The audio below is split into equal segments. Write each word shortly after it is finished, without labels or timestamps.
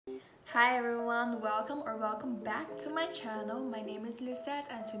Hi everyone, welcome back to my channel. My name is Lisette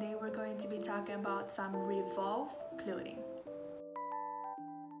and today we're going to be talking about some Revolve clothing.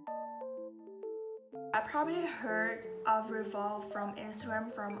 I probably heard of Revolve from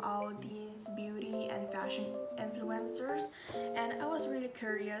Instagram from all these beauty and fashion influencers, and I was really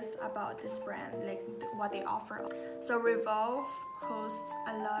curious about this brand, like what they offer. So Revolve hosts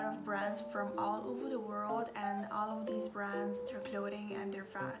a lot of brands from all over the world, and all of these brands, their clothing and their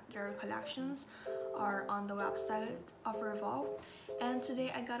collections are on the website of Revolve. And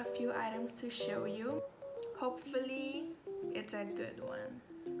today I got a few items to show you. Hopefully it's a good one.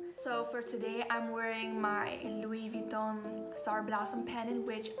 So for today, I'm wearing my Louis Vuitton Star Blossom pendant,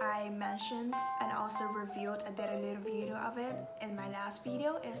 which I mentioned and also reviewed. I did a little video of it in my last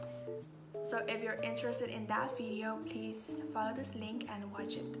video. So if you're interested in that video, please follow this link and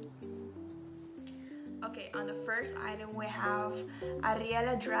watch it. Okay, on the first item we have a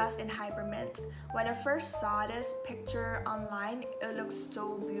Nolita dress in hypermint. When I first saw this picture online, it looked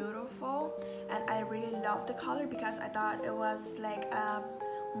so beautiful and I really loved the color because I thought it was like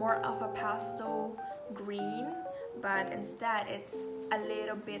more of a pastel green, but instead it's a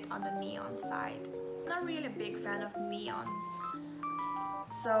little bit on the neon side. I'm not really a big fan of neon,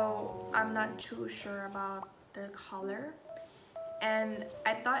 so I'm not too sure about the color. And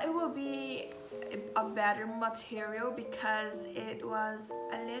I thought it would be a better material because it was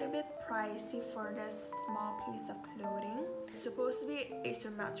a little bit pricey for this small piece of clothing. It's supposed to be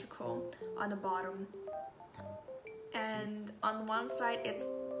asymmetrical on the bottom, and on one side it's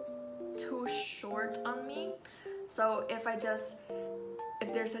too short on me, so if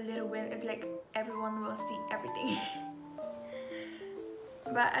there's a little wind, it's like everyone will see everything.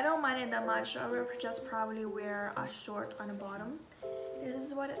 But I don't mind it that much, so I will just probably wear a short on the bottom. This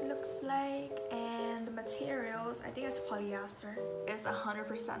is what it looks like, and the materials, I think it's polyester. It's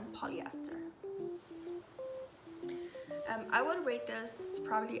 100% polyester. I would rate this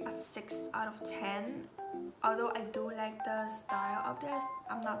probably a 6 out of 10. Although I do like the style of this,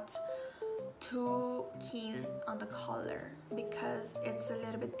 I'm not too keen on the color because it's a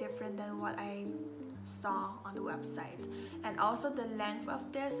little bit different than what I saw on the website. And also the length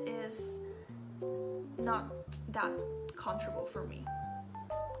of this is not that comfortable for me.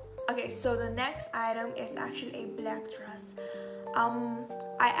 Okay, so the next item is actually a black dress.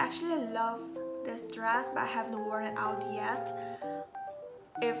 I actually love this dress, but I haven't worn it out yet.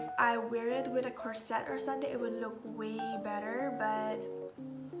 If I wear it with a corset or something, it would look way better, but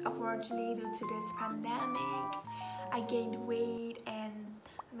unfortunately due to this pandemic, I gained weight and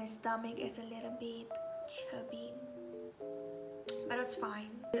my stomach is a little bit chubby, but that's fine.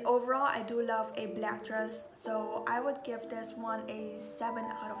 And overall, I do love a black dress, so I would give this one a 7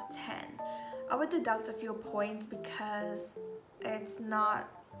 out of 10. I would deduct a few points because it's not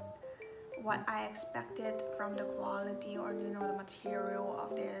what I expected from the quality or the material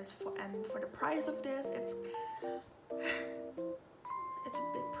of this, and for the price of this, it's a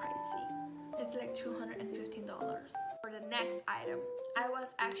bit pricey. It's like $215. For the next item, I was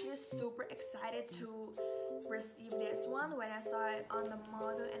actually super excited to receive this one. When I saw it on the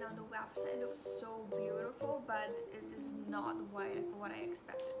model and on the website, it looked so beautiful, but it is not what I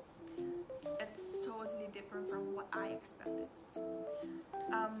expected. It's totally different from what I expected.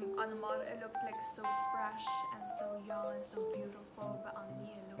 On the model it looked like so fresh and so young and so beautiful, but on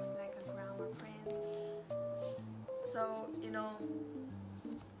me it looks like a grandma print. So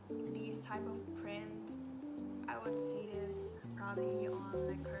these type of print, I would see this probably on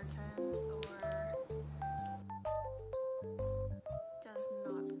like curtains or just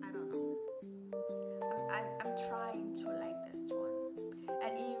not, I don't know. I'm trying to like this one,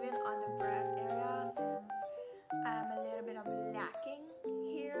 and even on the breast area, since I'm a little bit of lacking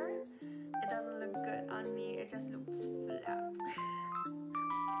here, it doesn't look good on me, it just looks flat.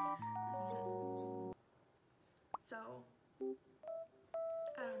 So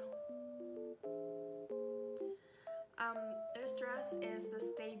I don't know. This dress is the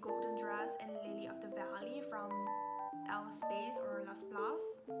Stay Golden Dress in Lily of the Valley from L Space or Las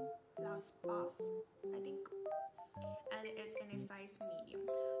Plas, I think, and it's in a size medium.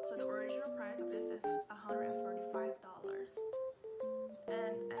 So the original price of this is $145,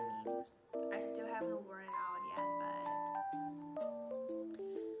 and I mean, I still haven't worn it out yet,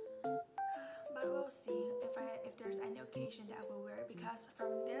 but we'll see if there's any occasion that I will wear it, because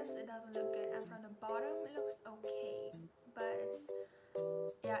from this it doesn't look good, and from the bottom it looks okay, but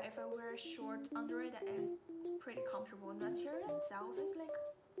yeah, if I wear shorts under it, that is pretty comfortable. The material itself is like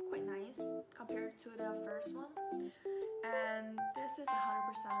quite nice compared to the first one, and this is 100%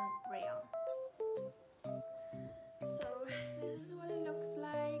 rayon. So this is what it looks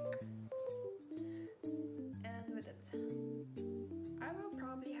like.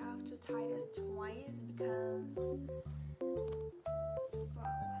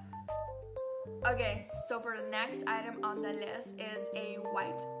 Okay, so for the next item on the list is a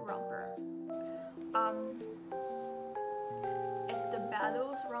white romper. It's the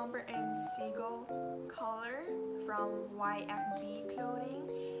Bellows romper in seagull color from YFB clothing,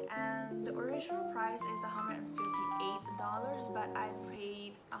 and the original price is $158, but I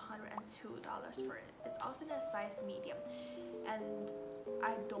paid $102 for it. It's also in a size medium, and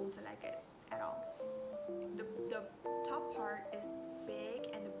I don't like it at all. The top part is big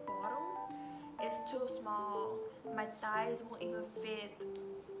and the bottom is too small. My thighs won't even fit,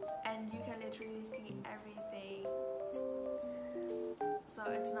 and you can literally see everything. So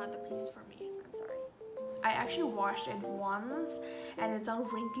it's not the piece for me. I'm sorry. I actually washed it once and it's all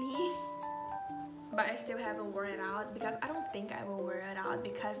wrinkly, but I still haven't worn it out because I don't think I will wear it out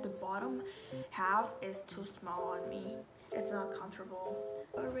because the bottom half is too small on me. It's not comfortable.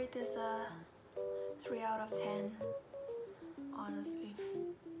 I'll rate this a 3 out of 10, honestly.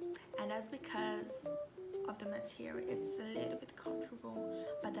 And that's because of the material. It's a little bit comfortable,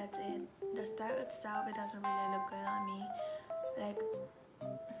 but that's it. The style itself, it doesn't really look good on me. Like,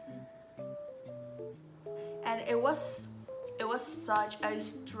 and it was such a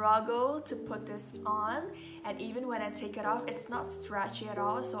struggle to put this on, and even when I take it off, it's not stretchy at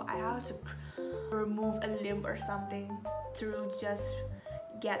all, so I have to remove a limb or something to just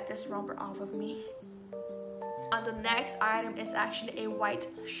get this romper off of me. On the next item is actually a white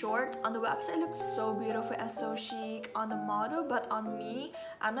short. On the website it looks so beautiful and so chic on the model, but on me,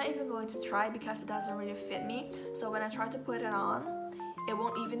 I'm not even going to try because it doesn't really fit me. So when I try to put it on, it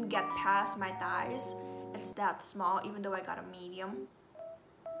won't even get past my thighs. It's that small, even though I got a medium.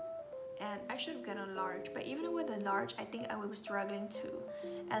 And I should have gotten a large, but even with a large, I think I would be struggling too.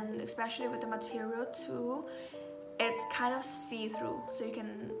 And especially with the material too, it's kind of see-through,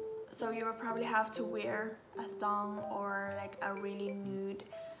 so you will probably have to wear a thong or like a really nude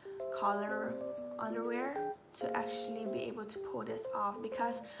color underwear to actually be able to pull this off,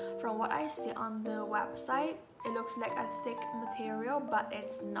 because from what I see on the website, it looks like a thick material, but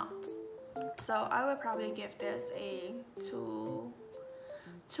it's not. So I would probably give this a 2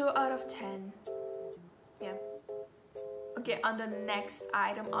 out of 10. Yeah. Okay, on the next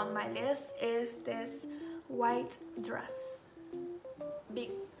item on my list is this white dress.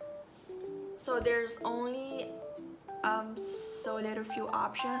 So there's only so little few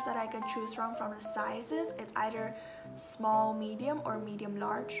options that I can choose from the sizes. It's either small medium or medium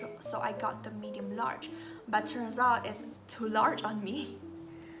large, so I got the medium large, but turns out it's too large on me.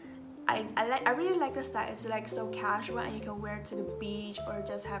 I really like the style. It's like so casual and you can wear it to the beach or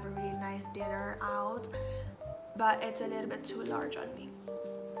just have a really nice dinner out, but it's a little bit too large on me.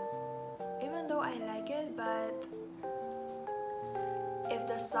 Even though I like it, but if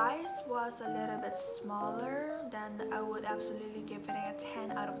the size was a little bit smaller, then I would absolutely give it a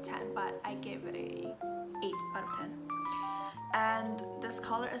 10 out of 10, but I gave it a 8 out of 10. And this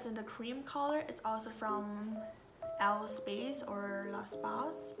color is in the cream color. It's also from L Space or Las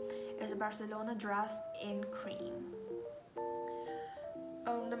Paz. It's a Barcelona dress in cream.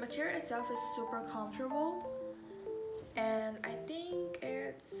 The material itself is super comfortable, and I think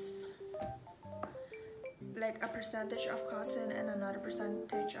it's like a percentage of cotton and another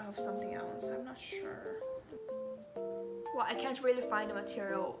percentage of something else. I'm not sure. Well, I can't really find the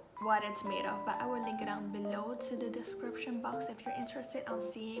material, what it's made of, but I will link it down below to the description box if you're interested on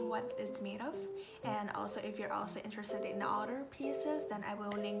seeing what it's made of. And also if you're also interested in the other pieces, then I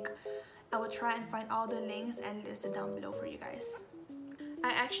will try and find all the links and list it down below for you guys.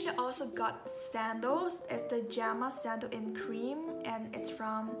 I actually also got sandals. It's the Jama sandal in cream, and it's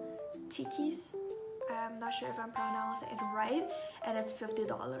from Tiki's. I'm not sure if I'm pronouncing it right, and it's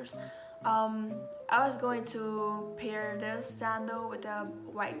 $50. I was going to pair this sandal with a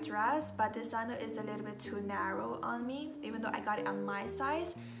white dress, but this sandal is a little bit too narrow on me, even though I got it on my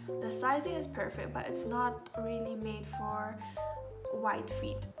size. The sizing is perfect, but it's not really made for wide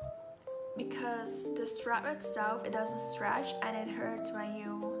feet, because the strap itself, it doesn't stretch and it hurts when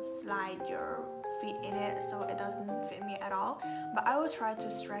you slide your feet in it, so it doesn't fit me at all. But I will try to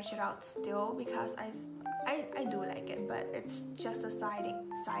stretch it out still because I do like it, but it's just the sizing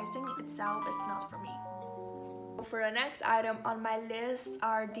itself is not for me. For the next item on my list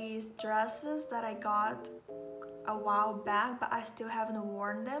are these dresses that I got a while back, but I still haven't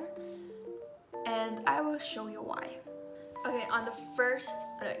worn them, and I will show you why. Okay, on the first,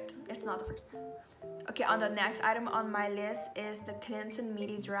 wait, it's not the first. Okay, on the next item on my list is the Cailyn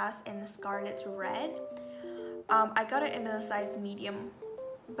Midi Dress in Scarlet Red. I got it in a size medium,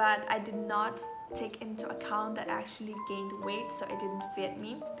 but I did not take into account that I actually gained weight, so it didn't fit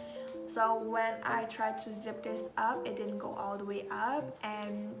me. So when I tried to zip this up, it didn't go all the way up,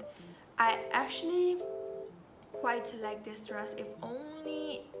 and I actually quite like this dress, if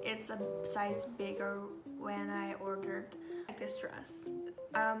only it's a size bigger when I ordered this dress.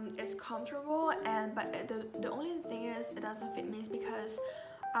 It's comfortable, but the only thing is it doesn't fit me because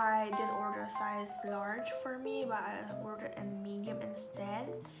I didn't order a size large for me, but I ordered a medium instead,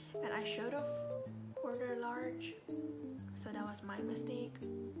 and I should have ordered large, so that was my mistake.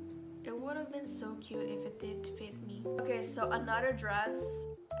 It would have been so cute if it did fit me. Okay, so another dress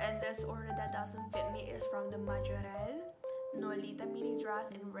in this order that doesn't fit me is from the Majorelle Nolita Midi Dress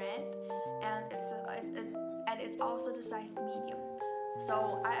in red, and it's also the size medium.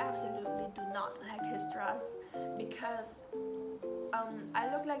 So I absolutely do not like this dress because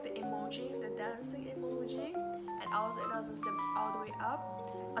I look like the emoji, the dancing emoji, and also it doesn't zip all the way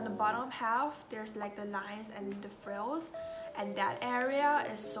up. On the bottom half there's like the lines and the frills, and that area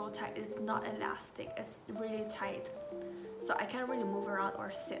is so tight. It's not elastic, it's really tight, so I can't really move around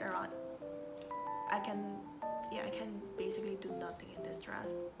or sit around. I can basically do nothing in this dress.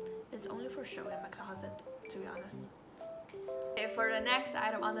 It's only for show in my closet, to be honest. Okay, for the next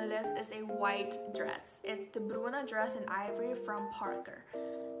item on the list is a white dress. It's the Bruna Dress in Ivory from Parker,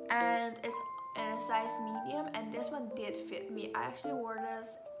 and it's in a size medium, and this one did fit me. I actually wore this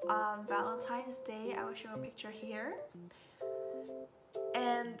on Valentine's Day. I will show a picture here,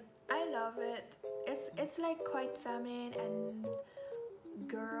 and I love it. It's like quite feminine and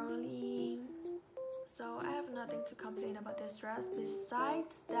girly, so I have nothing to complain about this dress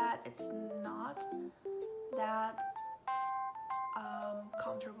besides that it's not that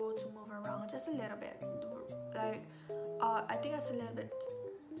comfortable to move around, just a little bit. Like I think it's a little bit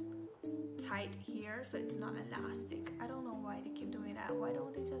tight here, so it's not elastic. I don't know why they keep doing that. Why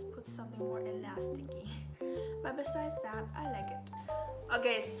don't they just put something more elasticy? But besides that, I like it.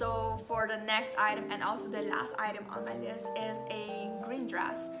 Okay, so for the next item and also the last item on my list is a green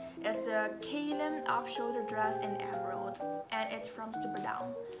dress. It's the Cailyn Off Shoulder Dress in Emerald, and it's from Super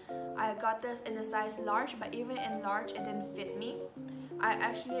Down. I got this in the size large, but even in large it didn't fit me. I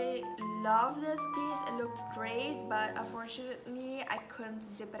actually love this piece. It looked great, but unfortunately I couldn't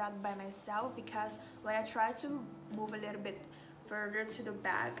zip it out by myself because when I tried to move a little bit further to the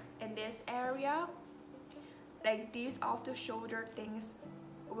back in this area, like these off the shoulder things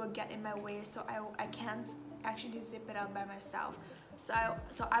will get in my way, so I can't actually zip it out by myself.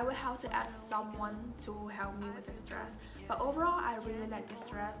 So I will have to ask someone to help me with this dress. But overall, I really like this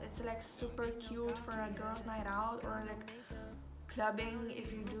dress. It's like super cute for a girls' night out or like clubbing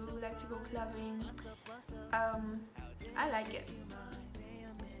if you do like to go clubbing. I like it.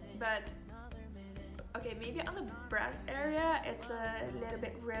 But okay, maybe on the breast area it's a little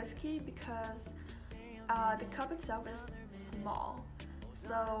bit risky because the cup itself is small.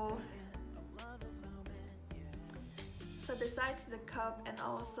 So besides the cup and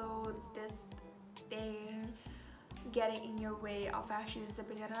also this thing getting in your way of actually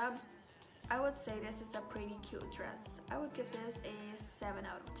zipping it up, I would say this is a pretty cute dress. I would give this a 7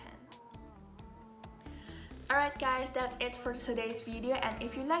 out of 10. Alright guys, that's it for today's video, and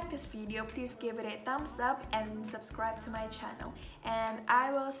if you like this video, please give it a thumbs up and subscribe to my channel. And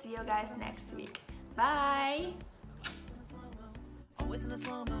I will see you guys next week. Bye!